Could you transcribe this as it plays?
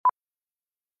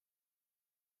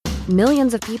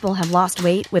Millions of people have lost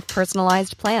weight with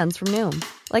personalized plans from Noom.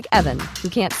 Like Evan, who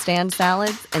can't stand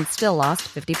salads and still lost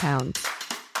 50 pounds.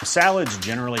 Salads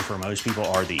generally for most people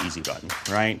are the easy button,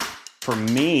 right? For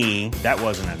me, that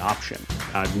wasn't an option.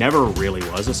 I never really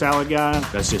was a salad guy.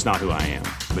 That's just not who I am.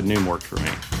 But Noom worked for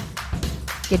me.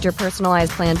 Get your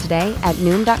personalized plan today at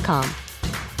Noom.com.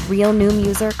 Real Noom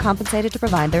user compensated to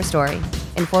provide their story.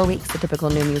 In 4 weeks, the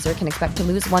typical Noom user can expect to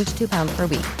lose 1 to 2 pounds per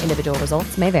week. Individual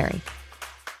results may vary.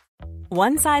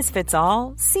 One size fits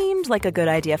all seemed like a good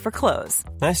idea for clothes.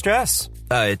 Nice dress.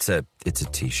 It's a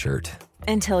t-shirt.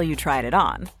 Until you tried it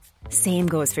on. Same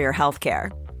goes for your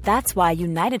healthcare. That's why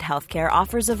United Healthcare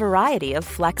offers a variety of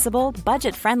flexible,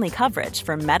 budget-friendly coverage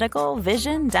for medical,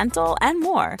 vision, dental, and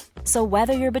more. So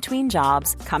whether you're between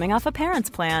jobs, coming off a parent's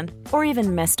plan, or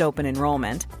even missed open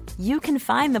enrollment, you can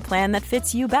find the plan that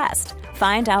fits you best.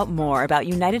 Find out more about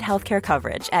United Healthcare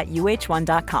coverage at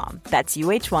uh1.com. That's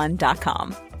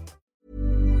uh1.com.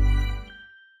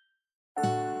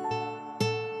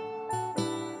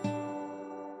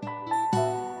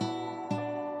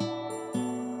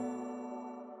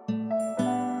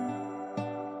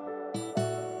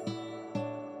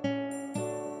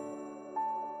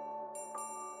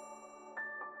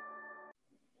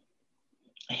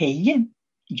 Hej,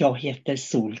 jag heter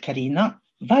Sol-Carina.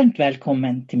 Varmt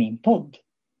välkommen till min podd.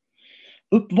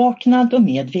 Uppvaknad och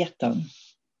medveten.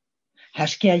 Här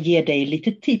ska jag ge dig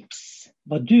lite tips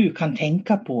vad du kan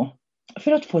tänka på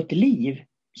för att få ett liv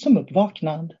som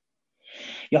uppvaknad.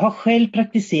 Jag har själv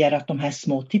praktiserat de här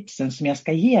små tipsen som jag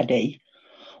ska ge dig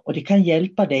och det kan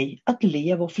hjälpa dig att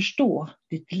leva och förstå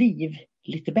ditt liv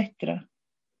lite bättre.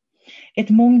 Ett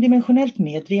mångdimensionellt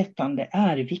medvetande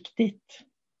är viktigt.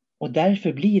 Och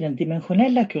därför blir den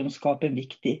dimensionella kunskapen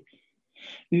viktig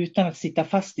utan att sitta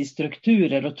fast i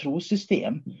strukturer och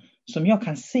trosystem som jag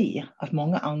kan se att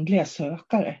många andliga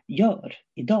sökare gör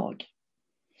idag.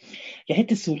 Jag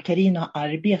heter Sol-Carina och har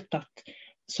arbetat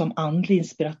som andlig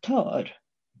inspiratör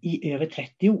i över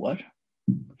 30 år.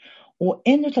 Och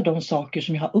en av de saker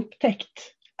som jag har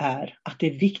upptäckt är att det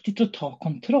är viktigt att ta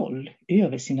kontroll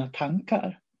över sina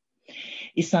tankar.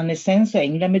 I Sann Essens och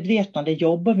änglamedvetande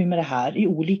jobbar vi med det här i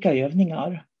olika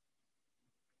övningar.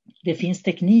 Det finns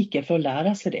tekniker för att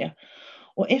lära sig det.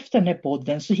 Och efter den här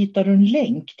podden så hittar du en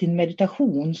länk till en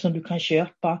meditation som du kan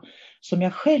köpa som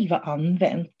jag själv har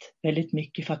använt väldigt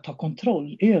mycket för att ta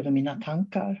kontroll över mina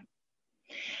tankar.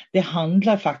 Det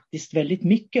handlar faktiskt väldigt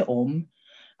mycket om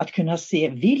att kunna se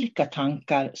vilka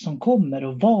tankar som kommer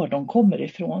och var de kommer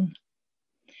ifrån.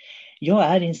 Jag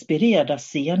är inspirerad av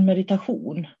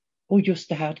zen-meditation. Och just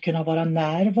det här att kunna vara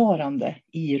närvarande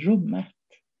i rummet.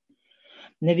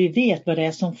 När vi vet vad det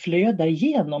är som flödar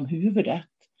genom huvudet,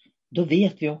 då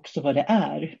vet vi också vad det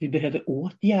är vi behöver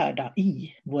åtgärda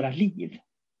i våra liv.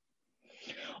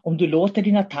 Om du låter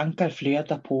dina tankar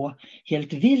flöda på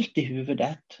helt vilt i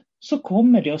huvudet, så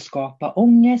kommer det att skapa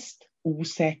ångest,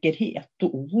 osäkerhet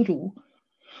och oro.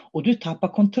 Och du tappar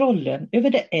kontrollen över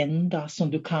det enda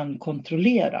som du kan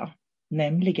kontrollera,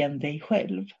 nämligen dig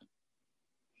själv.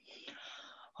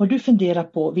 Har du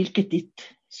funderat på vilket ditt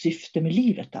syfte med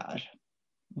livet är?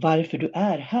 Varför du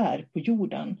är här på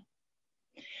jorden?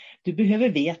 Du behöver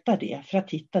veta det för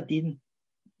att hitta din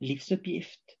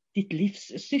livsuppgift, ditt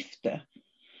livssyfte.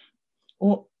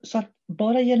 Och så att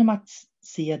bara genom att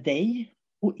se dig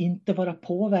och inte vara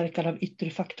påverkad av yttre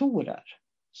faktorer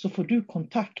så får du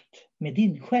kontakt med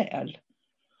din själ.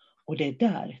 Och det är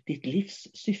där ditt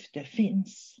livssyfte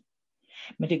finns.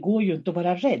 Men det går ju inte att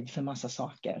vara rädd för massa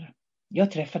saker.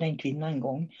 Jag träffade en kvinna en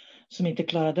gång som inte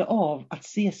klarade av att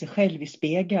se sig själv i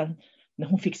spegeln när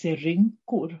hon fick se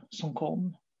rynkor som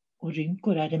kom. Och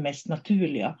rynkor är det mest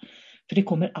naturliga, för det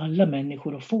kommer alla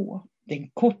människor att få. Det är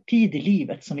en kort tid i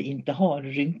livet som vi inte har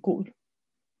rynkor.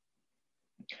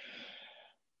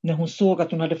 När hon såg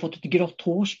att hon hade fått ett grått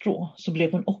hårstrå så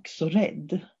blev hon också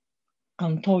rädd.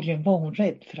 Antagligen var hon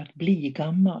rädd för att bli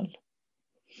gammal.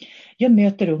 Jag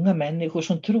möter unga människor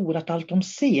som tror att allt de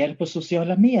ser på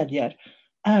sociala medier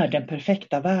är den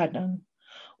perfekta världen.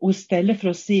 Och istället för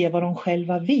att se vad de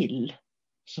själva vill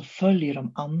så följer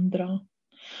de andra.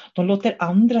 De låter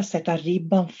andra sätta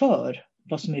ribban för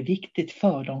vad som är viktigt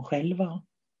för dem själva.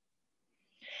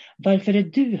 Varför är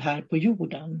du här på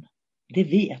jorden? Det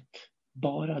vet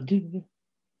bara du.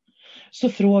 Så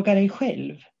fråga dig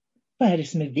själv, vad är det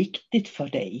som är viktigt för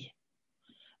dig?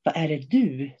 Vad är det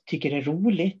du tycker är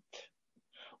roligt?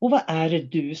 Och vad är det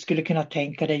du skulle kunna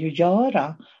tänka dig att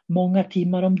göra många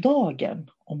timmar om dagen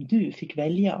om du fick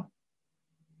välja?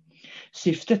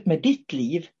 Syftet med ditt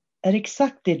liv är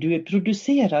exakt det du är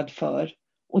producerad för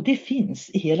och det finns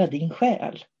i hela din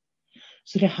själ.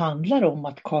 Så det handlar om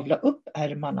att kavla upp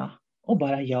ärmarna och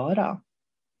bara göra.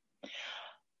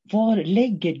 Var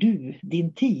lägger du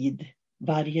din tid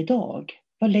varje dag?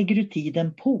 Vad lägger du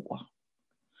tiden på?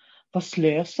 Vad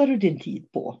slösar du din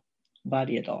tid på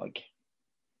varje dag?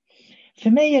 För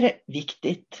mig är det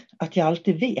viktigt att jag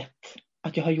alltid vet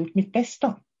att jag har gjort mitt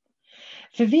bästa.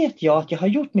 För vet jag att jag har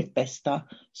gjort mitt bästa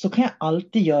så kan jag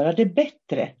alltid göra det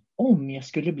bättre om jag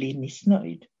skulle bli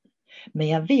missnöjd. Men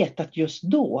jag vet att just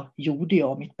då gjorde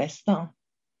jag mitt bästa.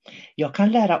 Jag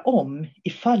kan lära om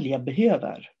ifall jag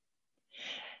behöver.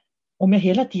 Om jag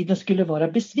hela tiden skulle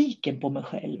vara besviken på mig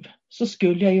själv så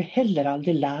skulle jag ju heller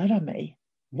aldrig lära mig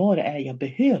vad det är jag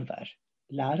behöver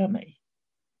lära mig.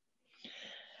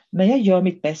 Men jag gör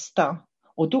mitt bästa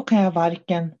och då kan jag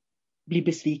varken bli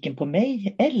besviken på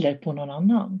mig eller på någon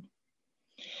annan.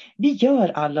 Vi gör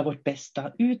alla vårt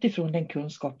bästa utifrån den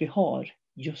kunskap vi har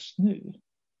just nu.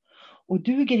 Och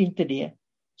duger inte det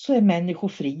så är människor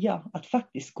fria att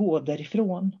faktiskt gå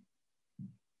därifrån.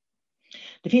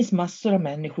 Det finns massor av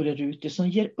människor där ute som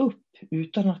ger upp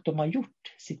utan att de har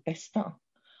gjort sitt bästa.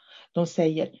 De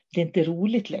säger, det är inte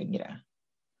roligt längre.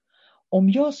 Om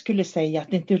jag skulle säga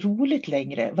att det inte är roligt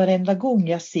längre varenda gång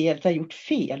jag ser att jag har gjort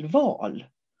fel val,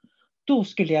 då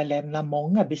skulle jag lämna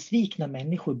många besvikna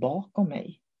människor bakom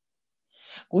mig.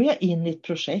 Går jag in i ett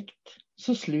projekt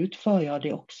så slutför jag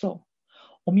det också.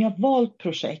 Om jag valt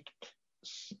projekt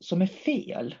som är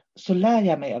fel så lär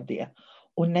jag mig av det.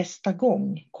 Och nästa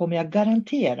gång kommer jag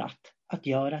garanterat att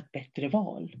göra ett bättre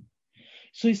val.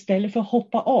 Så istället för att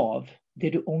hoppa av det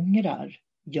du ångrar,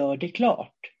 gör det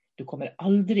klart. Du kommer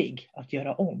aldrig att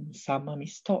göra om samma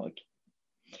misstag.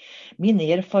 Min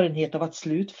erfarenhet av att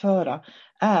slutföra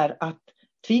är att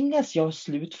tvingas jag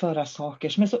slutföra saker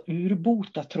som är så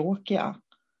urbota tråkiga,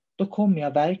 då kommer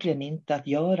jag verkligen inte att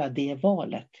göra det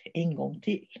valet en gång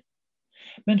till.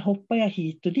 Men hoppar jag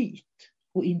hit och dit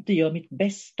och inte gör mitt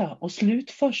bästa och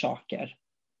slutför saker,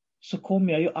 så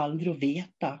kommer jag ju aldrig att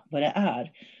veta vad det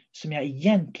är som jag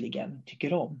egentligen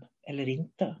tycker om eller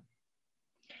inte.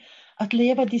 Att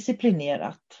leva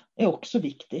disciplinerat är också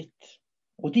viktigt.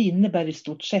 Och det innebär i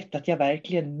stort sett att jag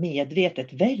verkligen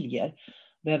medvetet väljer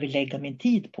vad jag vill lägga min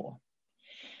tid på.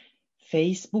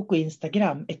 Facebook och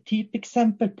Instagram är ett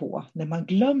typexempel på när man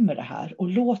glömmer det här och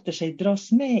låter sig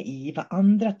dras med i vad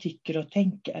andra tycker och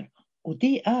tänker. Och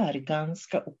det är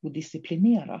ganska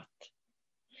odisciplinerat.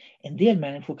 En del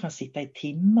människor kan sitta i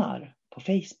timmar på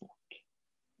Facebook.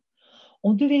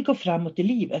 Om du vill gå framåt i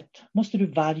livet måste du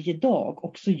varje dag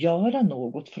också göra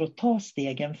något för att ta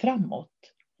stegen framåt.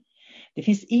 Det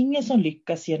finns ingen som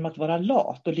lyckas genom att vara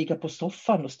lat och ligga på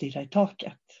soffan och stirra i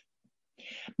taket.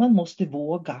 Man måste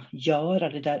våga göra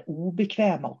det där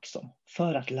obekväma också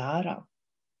för att lära.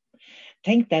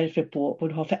 Tänk därför på vad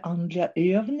du har för andliga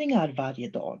övningar varje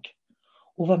dag.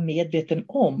 Och var medveten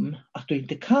om att du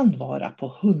inte kan vara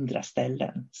på 100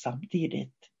 ställen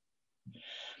samtidigt.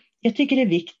 Jag tycker det är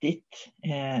viktigt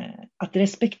att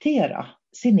respektera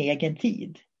sin egen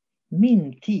tid.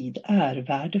 Min tid är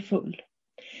värdefull.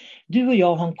 Du och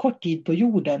jag har en kort tid på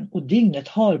jorden och dygnet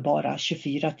har bara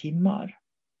 24 timmar.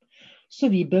 Så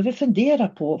vi behöver fundera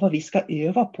på vad vi ska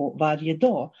öva på varje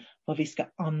dag. Vad vi ska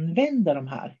använda de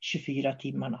här 24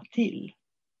 timmarna till.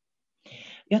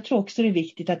 Jag tror också det är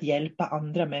viktigt att hjälpa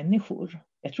andra människor.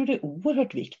 Jag tror det är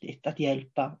oerhört viktigt att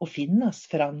hjälpa och finnas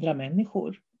för andra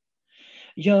människor.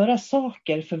 Göra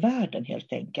saker för världen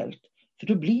helt enkelt. För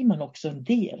då blir man också en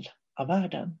del av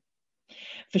världen.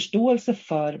 Förståelse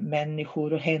för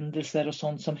människor och händelser och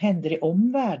sånt som händer i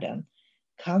omvärlden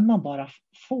kan man bara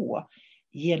få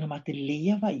genom att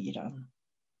leva i den.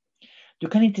 Du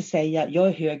kan inte säga jag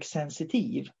är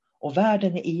högsensitiv och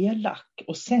världen är elak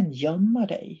och sen gömma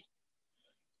dig.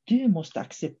 Du måste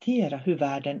acceptera hur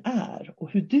världen är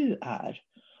och hur du är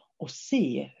och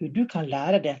se hur du kan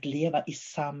lära dig att leva i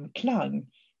samklang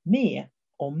med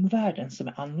omvärlden som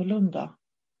är annorlunda.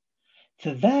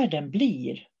 För världen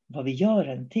blir vad vi gör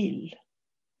den till.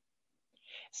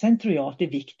 Sen tror jag att det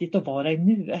är viktigt att vara i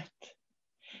nuet.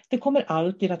 Det kommer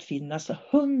alltid att finnas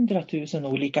 100 000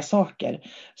 olika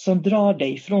saker som drar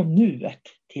dig från nuet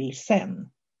till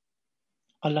sen.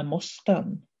 Alla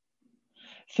måsten.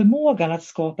 Förmågan att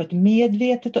skapa ett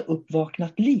medvetet och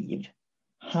uppvaknat liv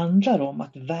handlar om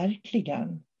att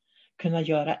verkligen kunna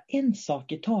göra en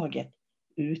sak i taget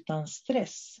utan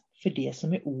stress för det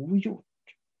som är ogjort.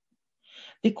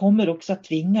 Det kommer också att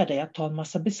tvinga dig att ta en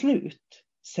massa beslut,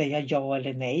 säga ja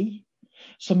eller nej,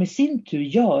 som i sin tur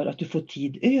gör att du får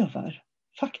tid över,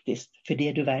 faktiskt för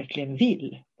det du verkligen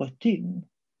vill på ett dygn.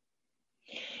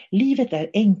 Livet är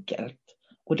enkelt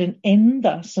och den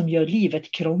enda som gör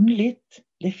livet krångligt,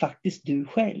 det är faktiskt du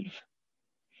själv.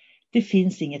 Det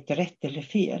finns inget rätt eller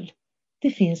fel.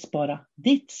 Det finns bara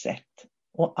ditt sätt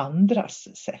och andras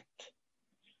sätt.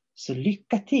 Så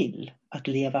lycka till att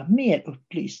leva mer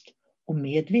upplyst och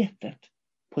medvetet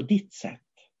på ditt sätt.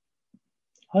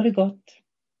 Ha det gott.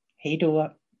 Hej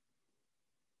då.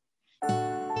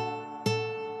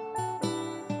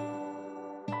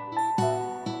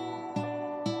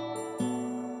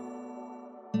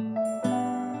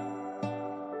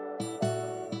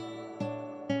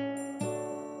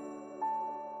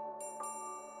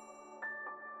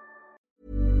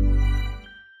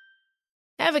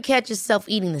 Ever catch yourself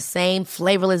eating the same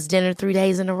flavorless dinner 3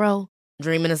 days in a row?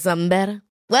 Dreaming of something better?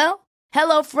 Well,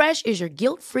 HelloFresh is your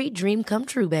guilt-free dream come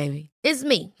true, baby. It's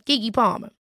me, Keke Palmer.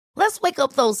 Let's wake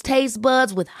up those taste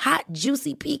buds with hot,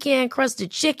 juicy pecan-crusted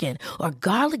chicken or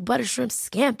garlic butter shrimp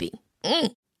scampi.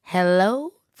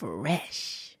 Hello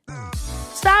Fresh.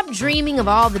 Stop dreaming of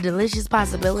all the delicious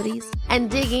possibilities and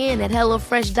dig in at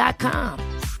HelloFresh.com.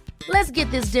 Let's get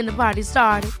this dinner party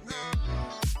started.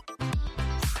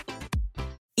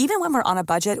 Even when we're on a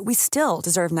budget, we still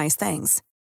deserve nice things.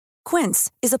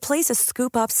 Quince is a place to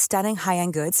scoop up stunning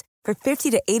high-end goods for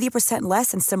 50 to 80%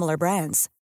 less than similar brands.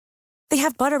 They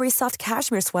have buttery soft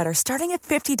cashmere sweaters starting at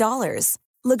 $50,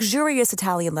 luxurious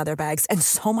Italian leather bags, and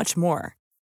so much more.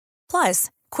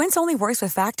 Plus, Quince only works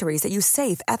with factories that use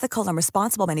safe, ethical, and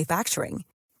responsible manufacturing.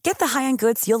 Get the high-end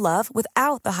goods you'll love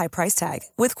without the high price tag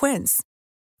with Quince.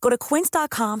 Go to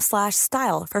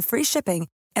quince.com/style for free shipping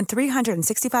and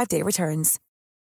 365-day returns.